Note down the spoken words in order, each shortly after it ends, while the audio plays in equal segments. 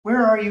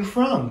Where are you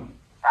from?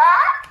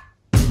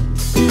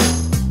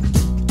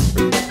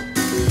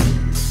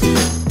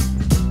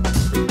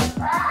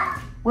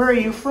 Where are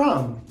you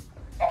from?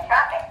 The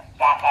trumpet,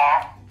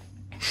 jackass.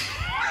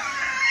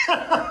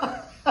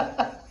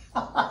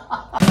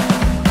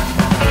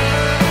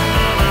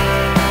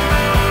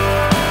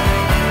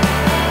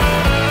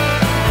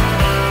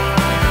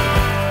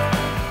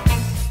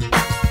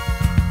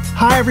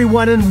 Hi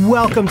everyone and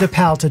welcome to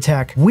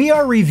Paltatech. We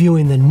are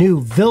reviewing the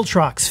new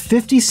Viltrox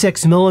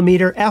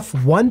 56mm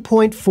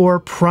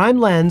f1.4 prime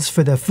lens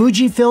for the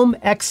Fujifilm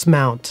X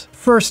mount.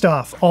 First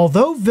off,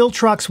 although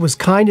Viltrox was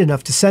kind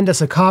enough to send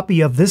us a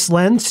copy of this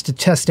lens to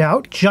test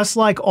out, just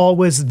like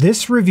always,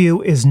 this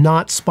review is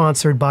not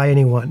sponsored by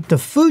anyone. The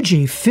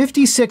Fuji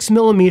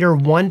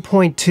 56mm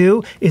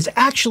 1.2 is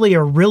actually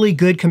a really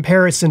good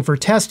comparison for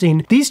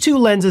testing. These two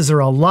lenses are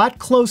a lot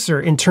closer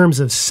in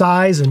terms of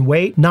size and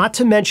weight, not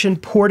to mention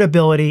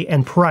portability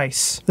and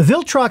price. The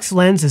Viltrox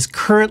lens is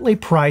currently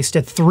priced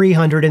at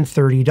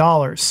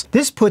 $330.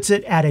 This puts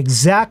it at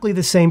exactly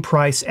the same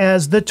price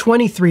as the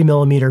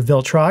 23mm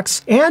Viltrox,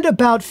 and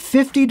about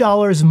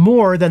 $50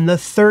 more than the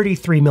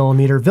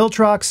 33mm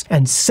Viltrox,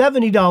 and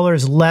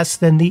 $70 less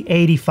than the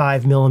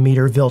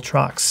 85mm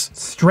Viltrox.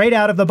 Straight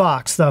out of the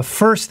box, the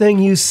first thing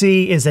you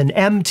see is an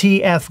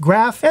MTF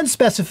graph and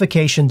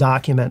specification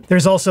document.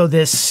 There's also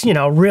this,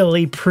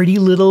 really pretty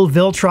little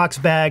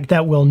Viltrox bag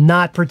that will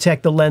not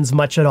protect the lens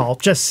much at all,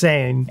 just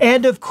saying.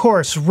 And of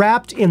course,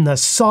 wrapped in the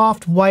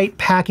soft white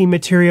packing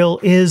material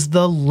is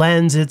the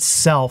lens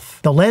itself.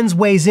 The lens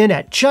weighs in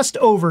at just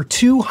over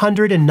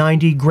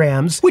 290 grams,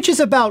 which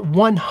is about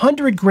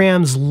 100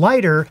 grams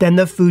lighter than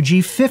the Fuji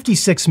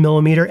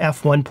 56mm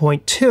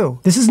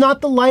f1.2. This is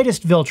not the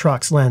lightest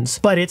Viltrox lens,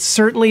 but it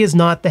certainly is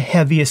not the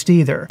heaviest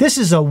either. This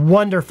is a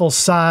wonderful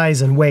size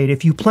and weight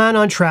if you plan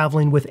on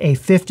traveling with a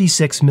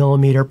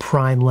 56mm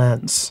prime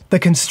lens. The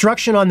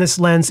construction on this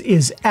lens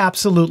is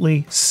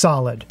absolutely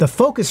solid. The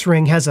focus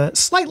ring has a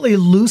slightly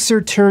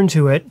looser turn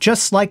to it,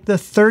 just like the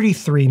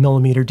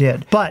 33mm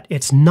did, but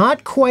it's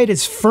not quite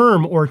as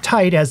firm or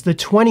tight as the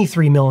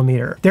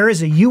 23mm. There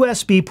is a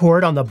USB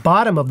port on the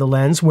bottom of the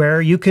lens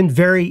where you can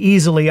very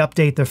easily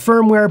update the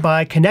firmware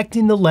by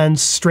connecting the lens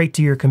straight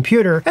to your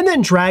computer and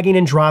then dragging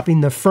and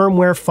dropping the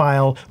firmware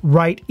file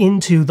right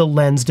into the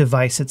lens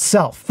device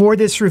itself. For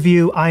this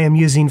review, I am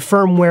using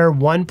firmware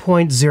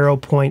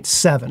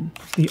 1.0.7.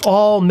 The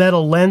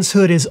all-metal lens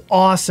hood is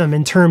awesome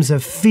in terms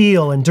of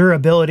feel and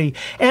durability,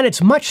 and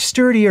it's much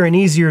sturdier and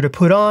easier to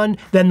put on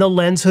than the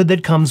lens hood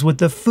that comes with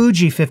the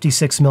Fuji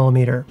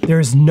 56mm.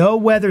 There's no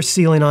weather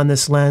sealing on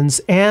this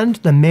lens, and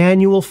the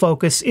manual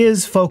focus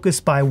is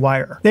focused by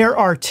wire. There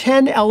are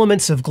 10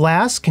 elements of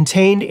glass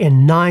contained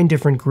in 9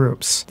 different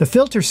groups. The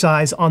filter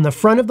size on the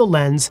front of the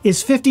lens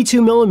is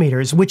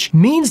 52mm, which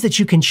means that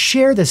you can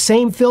share the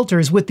same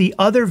filters with the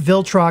other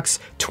Viltrox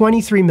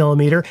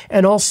 23mm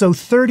and also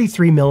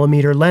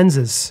 33mm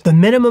lenses. The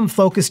minimum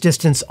focus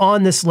distance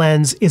on this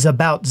lens is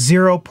about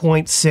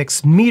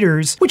 0.6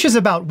 meters, which is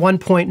about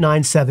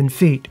 1.97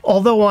 feet.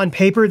 Although on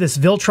paper this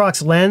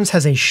Viltrox lens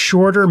has a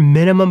shorter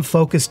minimum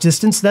focus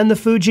distance than the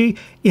Fuji,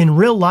 in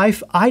real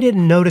life, I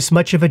didn't notice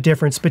much of a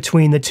difference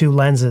between the two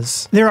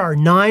lenses. There are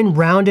 9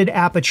 rounded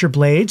aperture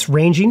blades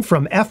ranging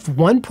from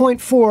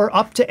f1.4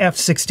 up to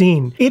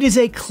f16. It is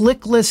a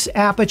clickless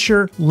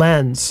aperture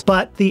lens,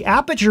 but the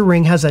aperture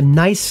ring has a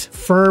nice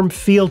firm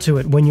feel to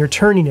it when you're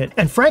turning it,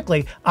 and frankly,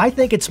 I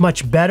think it's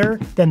much better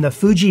than the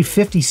Fuji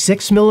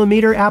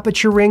 56mm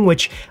aperture ring,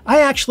 which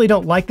I actually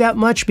don't like that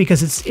much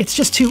because it's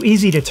just too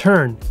easy to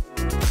turn.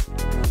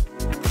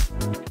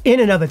 In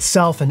and of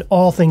itself, and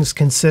all things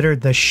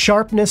considered, the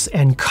sharpness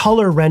and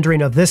color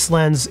rendering of this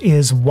lens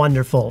is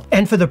wonderful.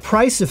 And for the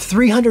price of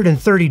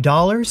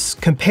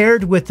 $330,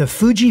 compared with the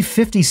Fuji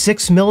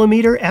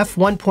 56mm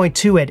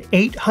f1.2 at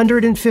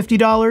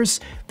 $850,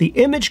 the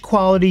image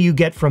quality you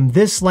get from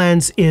this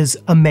lens is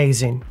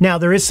amazing. Now,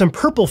 there is some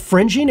purple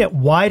fringing at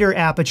wider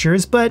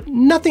apertures, but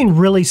nothing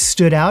really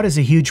stood out as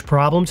a huge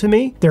problem to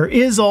me. There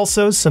is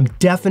also some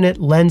definite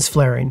lens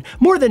flaring,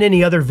 more than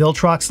any other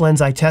Viltrox lens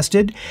I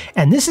tested,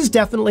 and this is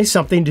definitely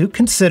something to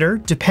consider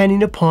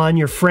depending upon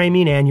your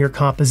framing and your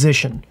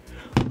composition.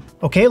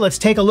 Okay, let's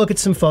take a look at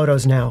some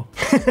photos now.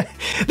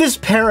 This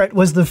parrot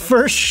was the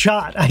first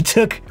shot I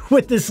took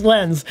with this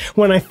lens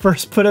when I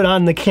first put it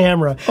on the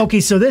camera. Okay,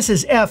 so this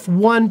is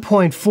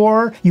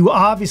f1.4. You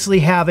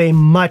obviously have a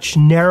much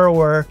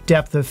narrower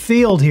depth of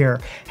field here.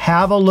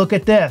 Have a look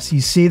at this.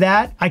 You see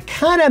that? I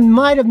kind of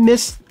might have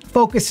missed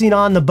focusing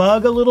on the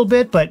bug a little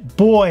bit, but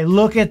boy,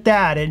 look at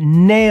that. It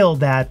nailed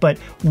that. But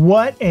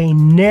what a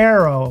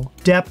narrow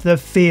depth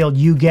of field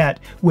you get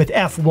with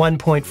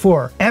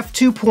f1.4.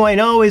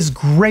 f2.0 is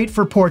great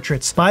for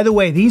portraits. By the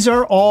way, these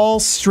are all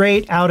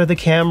straight out of the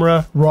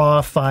camera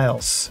raw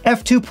files.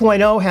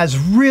 f2.0 has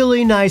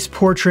really nice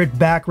portrait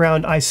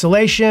background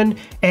isolation,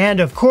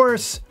 and of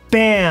course,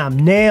 bam,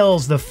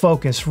 nails the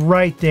focus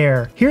right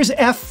there. Here's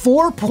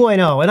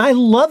f4.0, and I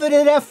love it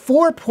at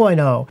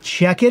f4.0.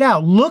 Check it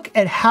out. Look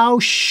at how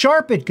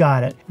sharp it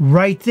got it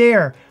right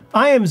there.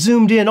 I am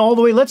zoomed in all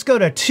the way. Let's go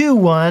to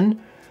 2.1.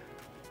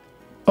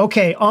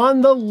 Okay,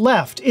 on the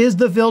left is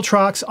the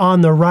Viltrox,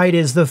 on the right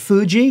is the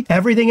Fuji.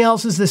 Everything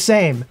else is the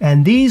same,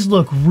 and these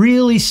look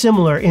really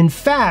similar. In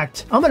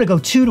fact, I'm gonna go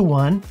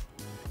 2-to-1.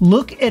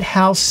 Look at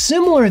how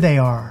similar they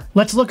are.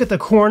 Let's look at the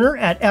corner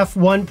at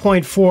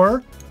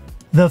f1.4.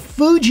 The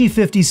Fuji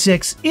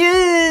 56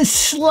 is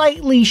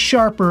slightly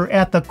sharper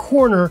at the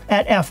corner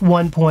at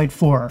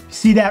f1.4.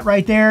 See that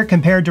right there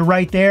compared to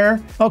right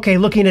there? Okay,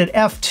 looking at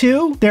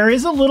f2, there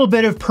is a little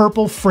bit of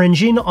purple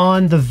fringing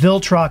on the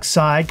Viltrox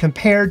side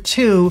compared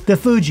to the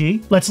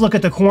Fuji. Let's look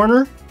at the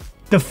corner.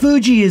 The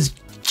Fuji is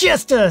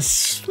just a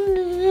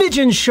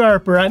smidgen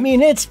sharper. I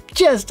mean, it's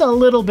just a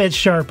little bit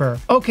sharper.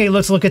 Okay,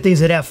 let's look at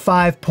these at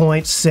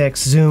f5.6,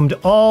 zoomed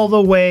all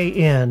the way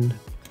in.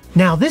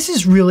 Now this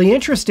is really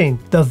interesting.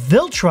 The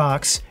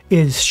Viltrox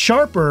is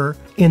sharper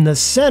in the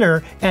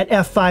center at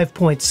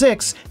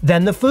f5.6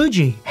 than the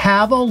Fuji.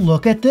 Have a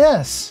look at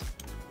this.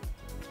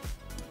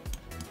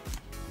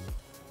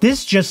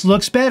 This just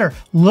looks better.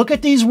 Look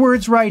at these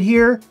words right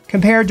here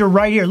compared to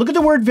right here. Look at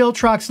the word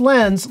Viltrox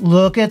lens.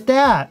 Look at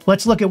that.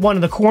 Let's look at one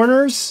of the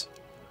corners.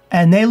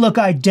 And they look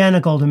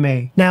identical to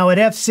me. Now at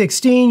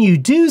f16, you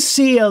do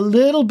see a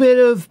little bit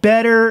of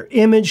better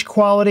image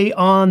quality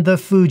on the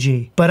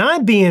Fuji, but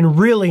I'm being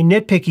really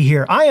nitpicky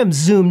here. I am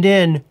zoomed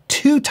in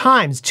 2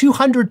 times,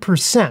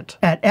 200%.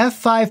 At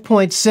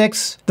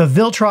f5.6, the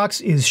Viltrox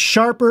is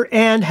sharper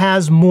and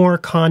has more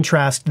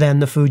contrast than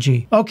the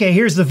Fuji. Okay,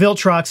 here's the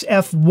Viltrox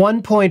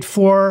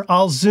f1.4.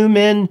 I'll zoom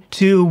in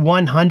to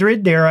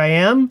 100, there I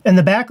am. And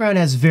the background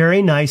has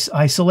very nice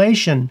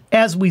isolation.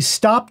 As we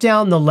stop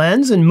down the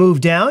lens and move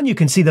down, you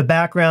can see the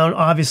background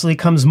obviously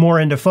comes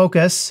more into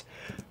focus.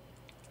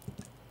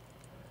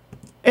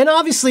 And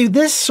obviously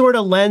this sort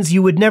of lens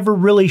you would never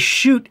really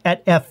shoot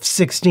at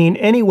f16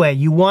 anyway.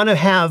 You want to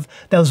have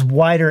those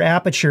wider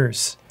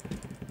apertures.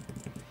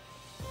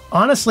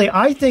 Honestly,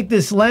 I think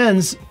this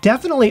lens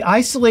definitely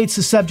isolates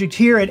the subject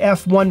here at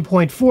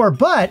f1.4,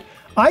 but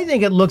I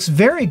think it looks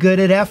very good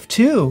at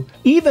f2.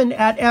 Even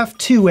at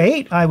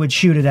f2.8, I would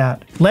shoot it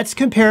at. Let's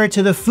compare it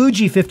to the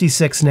Fuji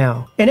 56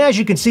 now. And as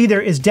you can see,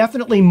 there is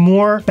definitely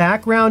more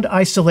background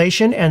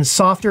isolation and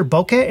softer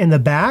bokeh in the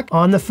back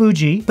on the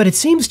Fuji, but it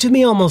seems to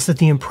me almost that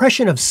the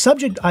impression of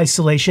subject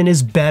isolation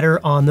is better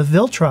on the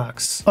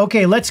Viltrox.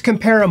 Okay, let's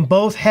compare them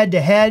both head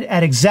to head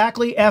at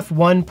exactly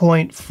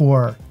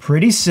f1.4.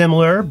 Pretty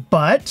similar,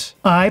 but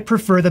I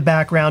prefer the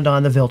background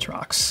on the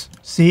Viltrox.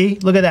 See,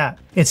 look at that.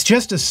 It's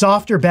just a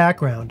softer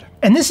background.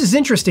 And this is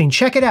interesting,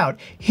 check it out.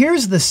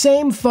 Here's the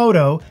same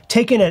photo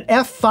taken at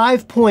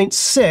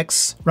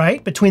f5.6,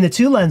 right, between the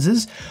two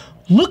lenses.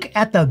 Look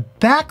at the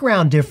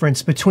background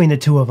difference between the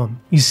two of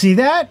them. You see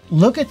that?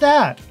 Look at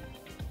that.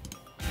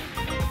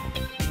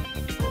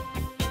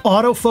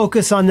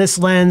 Autofocus on this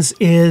lens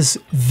is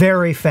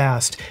very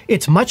fast.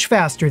 It's much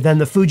faster than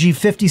the Fuji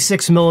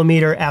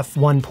 56mm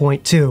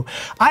f1.2.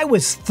 I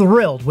was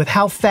thrilled with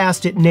how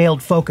fast it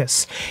nailed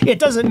focus. It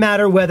doesn't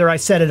matter whether I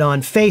set it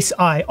on face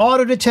eye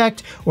auto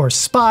detect or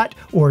spot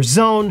or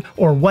zone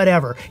or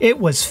whatever. It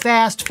was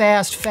fast,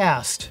 fast,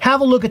 fast.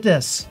 Have a look at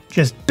this.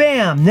 Just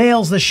bam,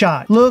 nails the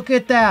shot. Look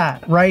at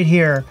that right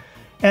here.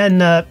 And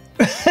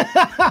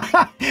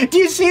do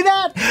you see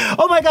that?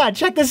 Oh my God,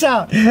 check this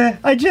out.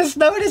 I just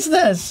noticed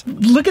this.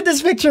 Look at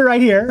this picture right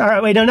here. All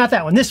right, wait, no, not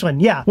that one, this one,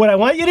 yeah. What I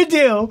want you to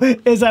do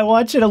is I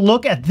want you to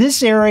look at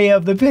this area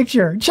of the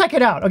picture. Check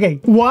it out, okay.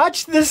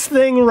 Watch this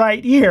thing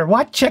right here.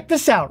 Check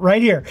this out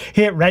right here.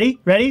 Here, ready,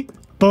 ready?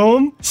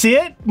 Boom, see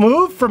it?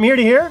 Move from here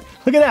to here.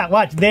 Look at that,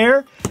 watch,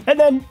 there. And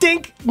then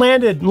dink,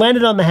 landed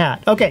on the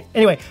hat. Okay,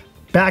 anyway.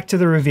 Back to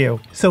the review.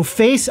 So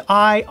face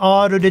eye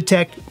auto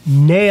detect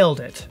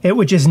nailed it. It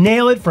would just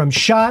nail it from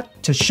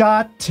shot to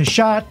shot to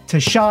shot to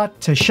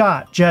shot to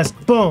shot. Just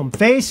boom,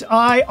 face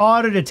eye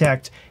auto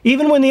detect.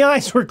 Even when the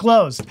eyes were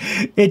closed,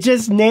 it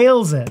just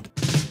nails it.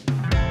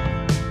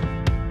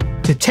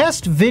 To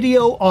test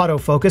video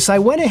autofocus, I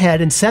went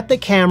ahead and set the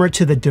camera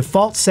to the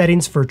default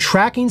settings for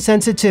tracking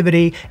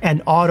sensitivity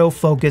and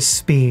autofocus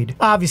speed.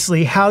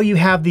 Obviously, how you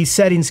have these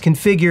settings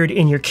configured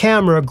in your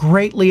camera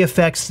greatly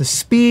affects the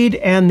speed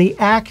and the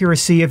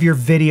accuracy of your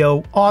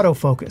video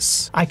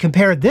autofocus. I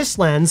compared this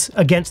lens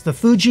against the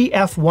Fuji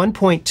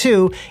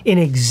f1.2 in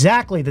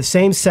exactly the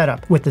same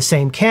setup, with the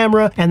same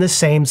camera and the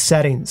same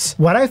settings.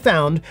 What I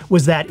found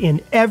was that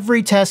in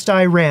every test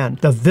I ran,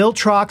 the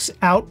Viltrox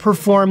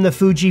outperformed the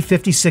Fuji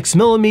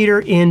 56mm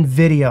in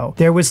video.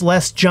 There was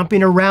less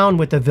jumping around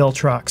with the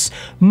Viltrox,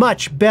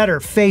 much better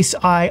face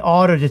eye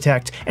auto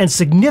detect, and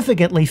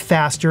significantly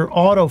faster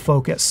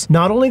autofocus.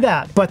 Not only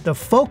that, but the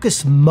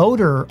focus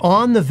motor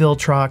on the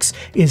Viltrox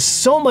is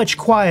so much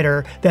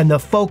quieter than the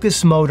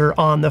focus motor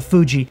on the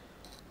Fuji.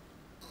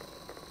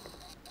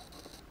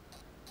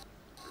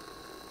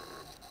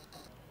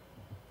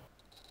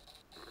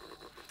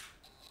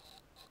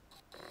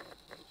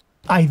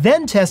 I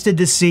then tested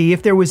to see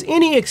if there was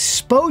any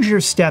exposure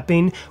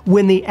stepping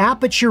when the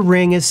aperture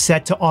ring is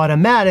set to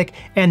automatic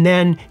and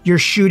then you're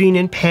shooting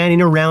and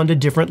panning around to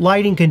different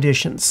lighting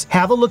conditions.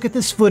 Have a look at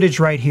this footage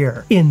right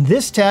here. In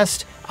this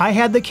test, I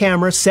had the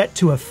camera set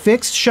to a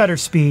fixed shutter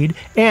speed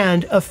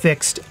and a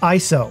fixed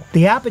ISO.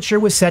 The aperture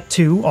was set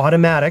to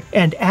automatic,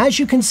 and as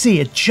you can see,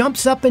 it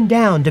jumps up and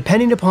down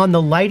depending upon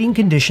the lighting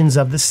conditions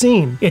of the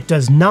scene. It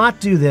does not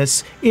do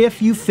this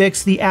if you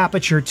fix the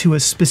aperture to a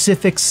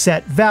specific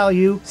set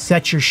value,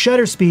 set your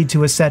shutter speed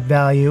to a set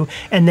value,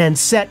 and then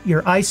set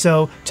your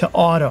ISO to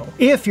auto.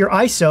 If your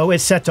ISO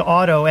is set to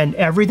auto and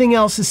everything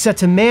else is set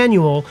to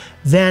manual,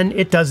 then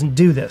it doesn't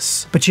do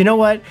this. But you know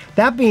what?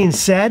 That being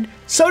said,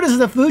 so does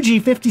the Fuji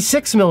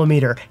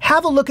 56mm.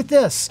 Have a look at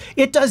this.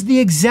 It does the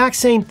exact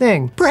same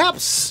thing.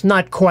 Perhaps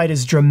not quite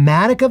as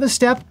dramatic of a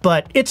step,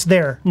 but it's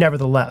there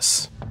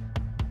nevertheless.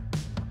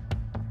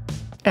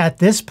 At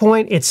this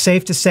point, it's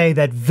safe to say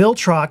that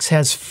Viltrox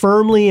has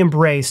firmly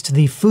embraced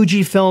the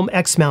Fujifilm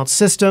X-mount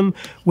system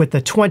with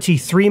the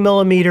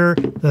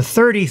 23mm, the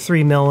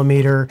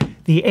 33mm,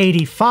 the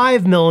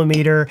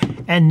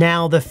 85mm, and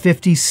now the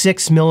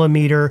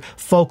 56mm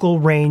focal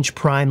range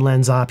prime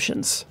lens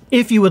options.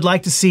 If you would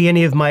like to see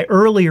any of my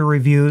earlier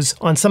reviews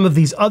on some of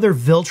these other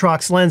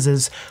Viltrox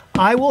lenses,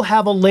 I will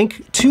have a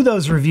link to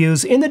those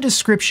reviews in the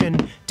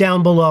description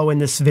down below in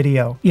this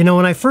video. You know,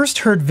 when I first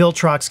heard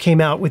Viltrox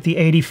came out with the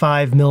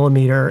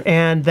 85mm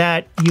and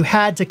that you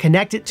had to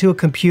connect it to a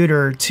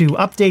computer to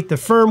update the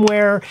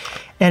firmware,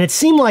 and it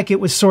seemed like it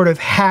was sort of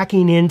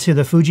hacking into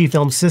the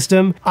Fujifilm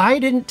system, I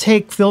didn't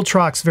take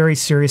Viltrox very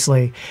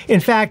seriously.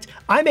 In fact,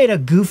 I made a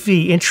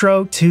goofy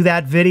intro to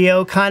that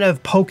video, kind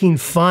of poking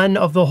fun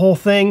of the whole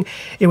thing.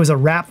 It was a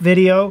rap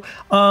video.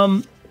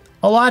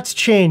 A lot's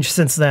changed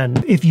since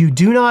then. If you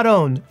do not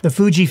own the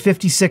Fuji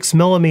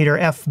 56mm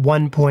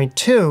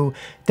f1.2,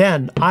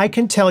 then I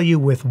can tell you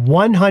with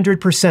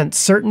 100%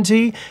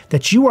 certainty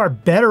that you are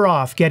better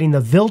off getting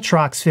the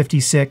Viltrox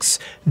 56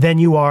 than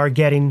you are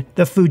getting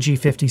the Fuji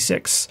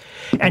 56.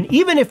 And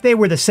even if they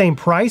were the same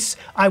price,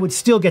 I would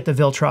still get the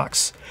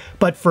Viltrox.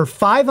 But for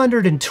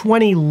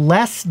 $520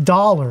 less,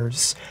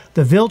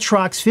 the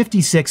Viltrox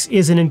 56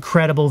 is an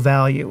incredible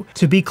value.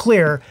 To be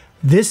clear,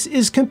 this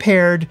is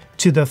compared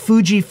to the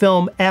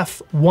Fujifilm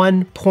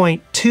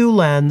f1.2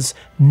 lens,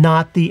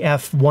 not the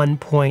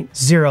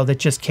f1.0 that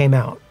just came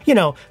out. You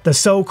know, the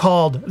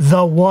so-called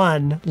the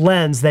one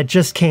lens that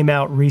just came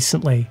out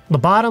recently. The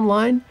bottom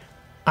line,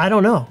 I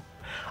don't know.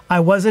 I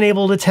wasn't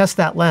able to test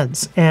that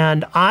lens,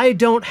 and I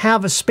don't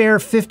have a spare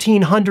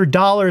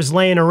 $1,500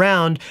 laying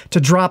around to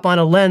drop on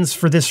a lens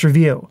for this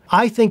review.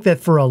 I think that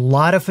for a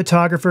lot of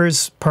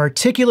photographers,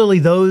 particularly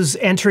those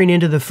entering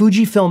into the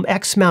Fujifilm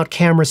X-mount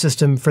camera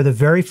system for the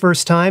very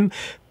first time,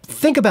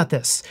 think about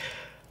this.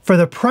 For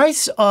the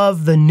price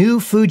of the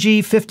new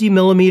Fuji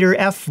 50mm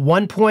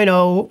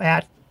f1.0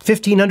 at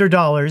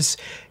 $1,500,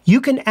 you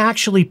can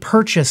actually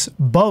purchase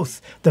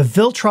both the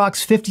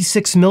Viltrox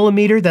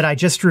 56mm that I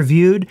just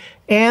reviewed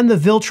and the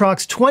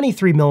Viltrox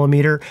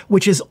 23mm,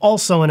 which is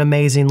also an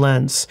amazing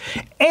lens.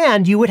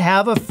 And you would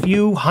have a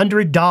few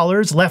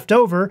 $100 left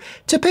over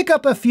to pick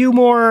up a few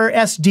more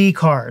SD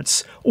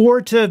cards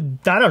or to,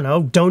 I don't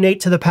know, donate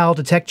to the Pal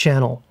to Tech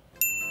channel.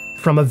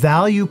 From a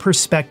value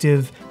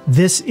perspective,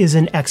 this is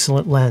an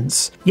excellent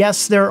lens.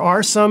 Yes, there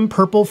are some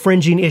purple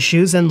fringing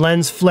issues and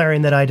lens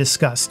flaring that I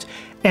discussed,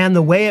 and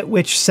the way at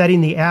which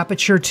setting the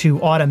aperture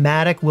to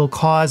automatic will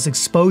cause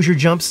exposure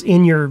jumps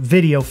in your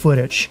video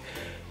footage.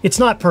 It's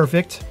not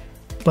perfect,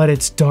 but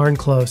it's darn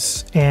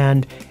close,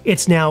 and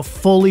it's now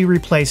fully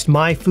replaced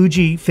my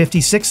Fuji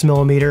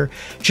 56mm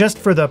just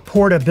for the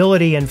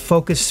portability and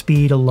focus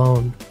speed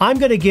alone. I'm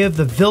going to give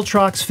the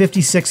Viltrox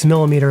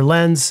 56mm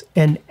lens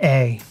an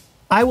A.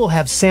 I will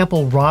have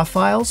sample RAW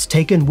files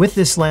taken with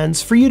this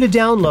lens for you to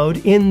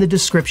download in the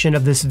description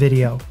of this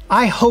video.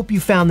 I hope you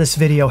found this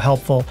video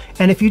helpful,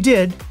 and if you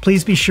did,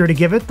 please be sure to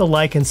give it the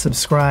like and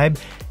subscribe,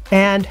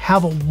 and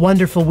have a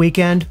wonderful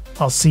weekend.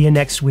 I'll see you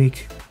next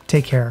week.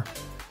 Take care.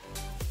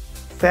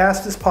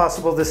 Fast as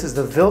possible, this is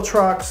the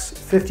Viltrox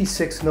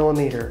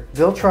 56mm.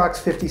 Viltrox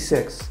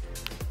 56.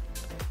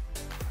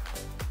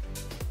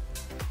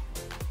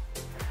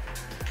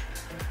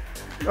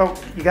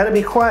 Oh, you gotta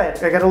be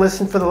quiet. I gotta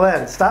listen for the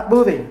lens. Stop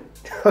moving.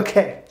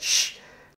 Okay, shh.